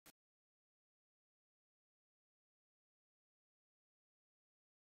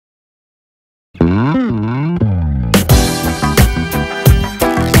Hi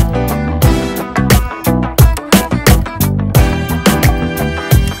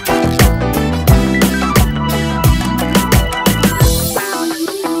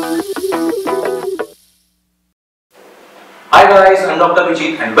guys, I'm Dr.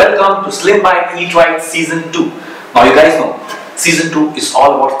 Vijay and welcome to Slim Bite Eat Right Season 2. Now you guys know, Season 2 is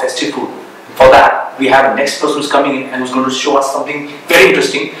all about festive food. For that, we have a next person who's coming in and who's going to show us something very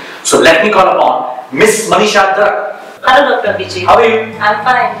interesting. So let me call upon Miss Manisha Darak. Hello Dr. Vijay. How are you? I'm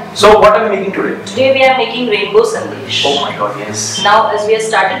fine. So what are we making today? Today we are making rainbow Sandesh. Oh my god, yes. Now as we have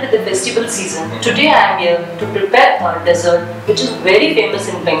started with the festival season, today I am here to prepare a dessert which is very famous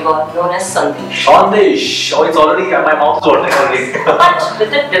in Bengal known as Sandesh. Sandesh. Oh, it's already, my mouth is watering already. But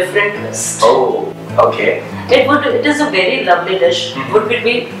with a different twist. Oh, okay. It is a very lovely dish. Would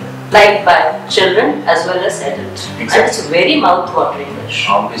be liked by children as well as adults. Exactly. And it's a very mouth-watering dish.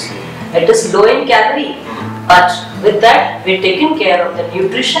 Obviously. It is low in calorie. But with that, we're taking care of the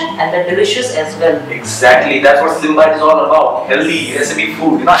nutrition and the delicious as well. Exactly, that's what Slim Bite is all about. Healthy recipe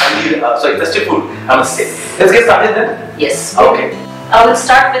food, not healthy, festive food, I must say. Let's get started then. Yes. Okay. I will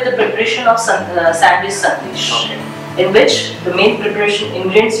start with the preparation of Sandesh Sandesh. Okay. In which the main preparation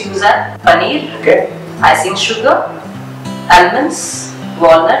ingredients used are paneer, okay, icing sugar, almonds,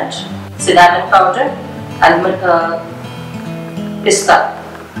 walnut, cinnamon powder, pista.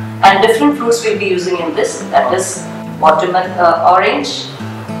 And different fruits we'll be using in this, that is watermelon, orange,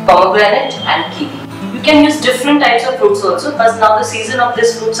 pomegranate and kiwi. You can use different types of fruits also, but now the season of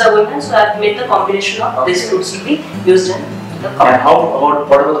these fruits are going on, so I have made the combination of these fruits to be used in the combination. And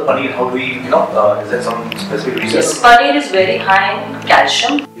what about the paneer? How do we, is there some specific reason? Yes, paneer is very high in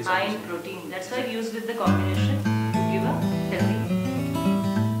calcium, high in protein. That's why I use with the combination to give a healthy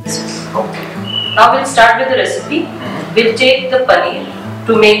recipe. Okay. Now we'll start with the recipe. We'll take the paneer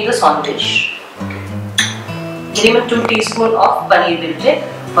to make the Sandesh. Okay. Minimum 2 teaspoons of paneer will take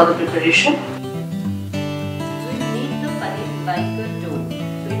for the preparation. We'll knead the paneer like a dough,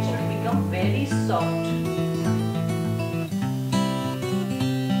 so it should become very soft.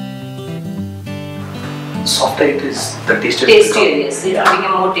 Softer it is, the tastier. Tastier, yes. It will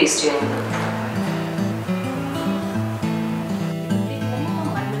become more tastier.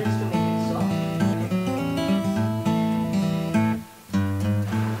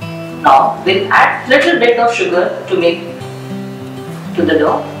 Now we'll add little bit of sugar to make to the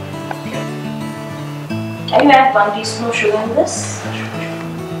dough. Can you add 1 teaspoon of sugar in this?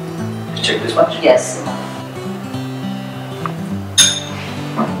 Check this much? Yes.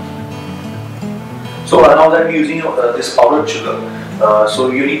 So now that we're using this powdered sugar, so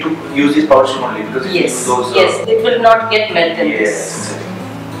you need to use this powdered sugar only because yes, those, yes, it will not get melted. Yes.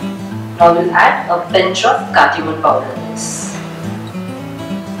 Now we'll add a pinch of cardamom powder in this.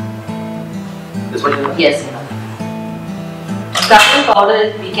 This one? Yes. Cardamom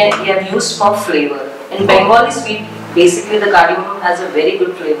powder we have used for flavor. In Bengali sweet, basically the cardamom has a very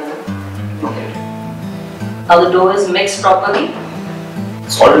good flavor. Okay. Now the dough is mixed properly.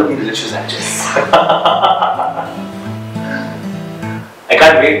 It's all looking delicious actually. I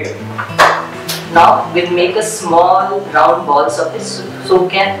can't wait. Now we'll make a small round balls of it, so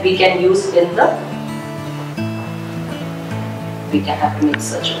we can use in the. We can have to make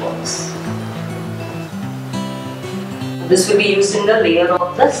such balls. This will be used in the layer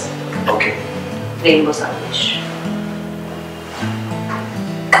of this rainbow Sandesh.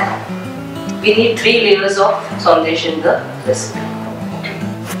 We need 3 layers of Sandesh in the recipe.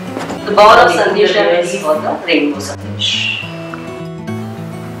 The ball of Sandesh are ready for the rainbow Sandesh.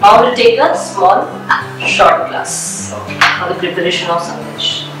 Now we'll take a small shot glass for the preparation of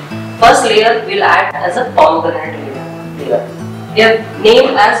Sandesh. First layer we'll add as a pomegranate layer. They are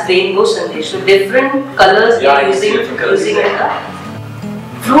named as rainbow Sandesh. So different colors we are using in the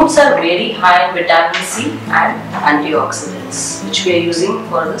fruits are very high in vitamin C and antioxidants, which we are using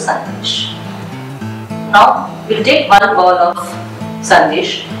for the Sandesh. Now we'll take 1 ball of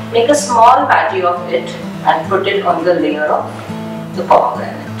Sandesh, make a small patty of it and put it on the layer of the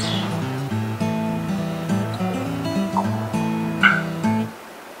pomegranate.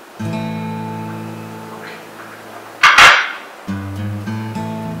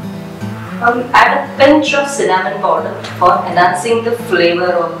 Now we add a pinch of cinnamon powder for enhancing the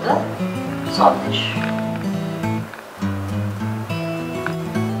flavor of the Sandesh.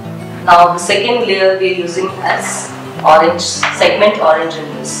 Now the second layer we are using as orange, segment orange in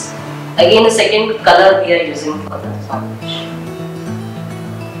this. Again the second color we are using for the Sandesh.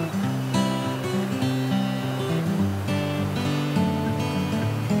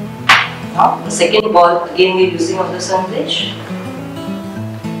 Now the second ball again we are using of the Sandesh.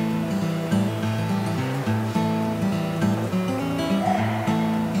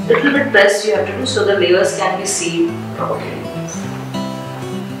 Little bit press you have to do so the layers can be seen. Okay.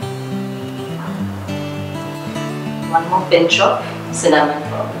 One more pinch of cinnamon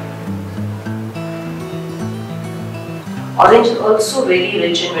powder. Orange is also very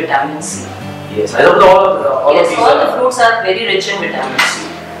rich in vitamin C. Yes, I know all Yes, of these all the fruits are very rich in vitamin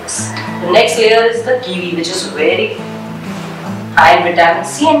C. The next layer is the kiwi, which is very high in vitamin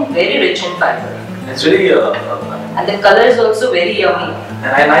C and very rich in fiber. It's really And the color is also very yummy.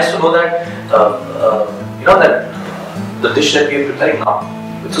 and nice to know that you know that the dish that we are preparing now,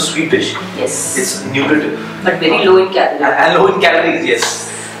 it's a sweet dish. Yes. It's nutritive But very low in calories. and low in calories. Yes.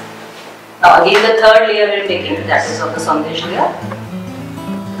 Now again the third layer we are taking, that is of the Sandesh layer.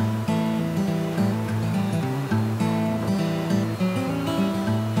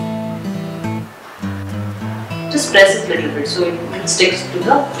 Just press it a little bit so it sticks to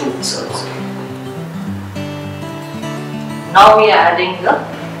the fruits also. Now we are adding the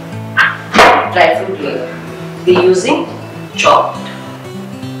dry fruit layer. We are using chopped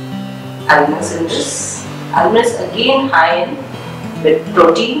almonds in this. Almond is again high in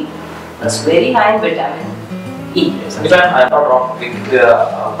protein, plus very high in vitamin E. Yes. And if I'm not wrong, I think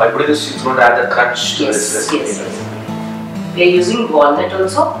by putting this, it's going to add the crunch to this recipe. Yes. We are using walnut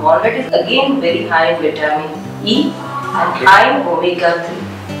also. Walnut is again very high in vitamin E and high in omega 3.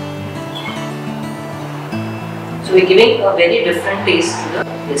 So we are giving a very different taste to the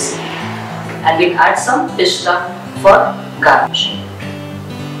recipe. And we add some pista for garnishing.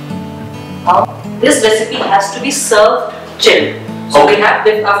 Now this recipe has to be served chilled. So we have,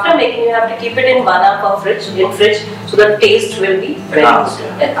 after making, you have to keep it in 1 hour for fridge so the taste will be very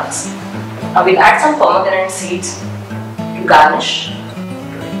enhanced. Now we'll add some pomegranate seeds to garnish.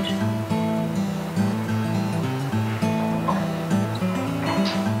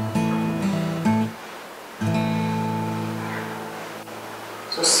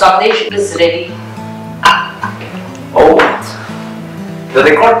 So Sandesh is ready. Oh, the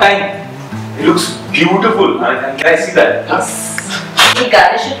record time. It looks beautiful. And can I see that? Yes. We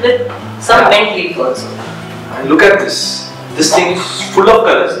garnish it with some mint leaf also. And look at this. This thing is full of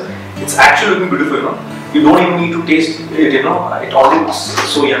colors. It's actually looking beautiful, you know. You don't even need to taste it, you know. It already looks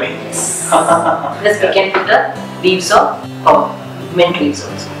so yummy. Yes. Plus we can put the leaves of mint leaves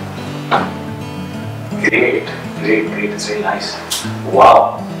also. Great. It's very nice.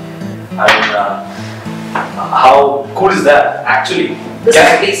 Wow. I mean, how cool is that? Actually, this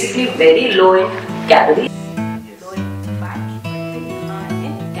is basically very low in calories. Low in fat, very high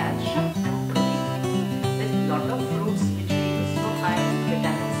in calcium and protein. With lot of fruits which is so high in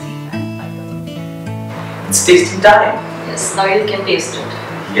vitamin C and fiber. it's tasting time. Yes, now you can taste it.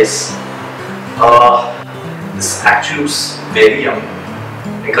 Yes. This actually looks very yummy.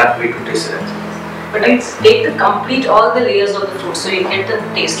 I can't wait to taste it. But you take the complete all the layers of the fruit so you get the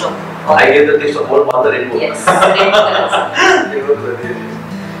taste of all. I get the taste of all the rainbow. Yes, rainbow. Rainbow to the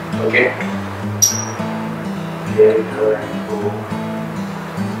rainbow. Okay. Here we go. Rainbow.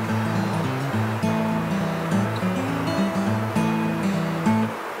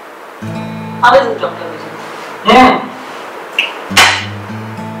 How is it, Dr. Vijay?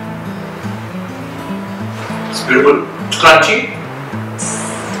 It's beautiful. Crunchy.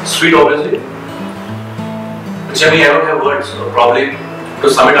 Sweet, obviously. Jimmy, I don't have words, so probably to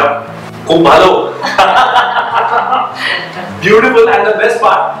sum it up. Khub bhalo. Beautiful, and the best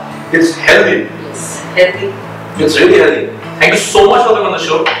part, it's healthy. Yes, healthy. It's really healthy. Thank you so much for coming on the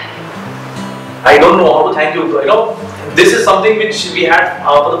show. I don't know how to thank you. You know, this is something which we had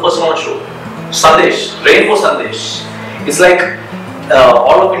for the first time on the show. Sandesh, Rainbow Sandesh. It's like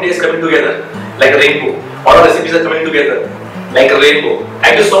all of India is coming together like a rainbow. All our recipes are coming together like a rainbow.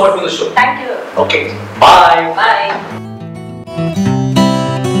 Thank you so much for the show. Thank you. Okay, bye. Bye.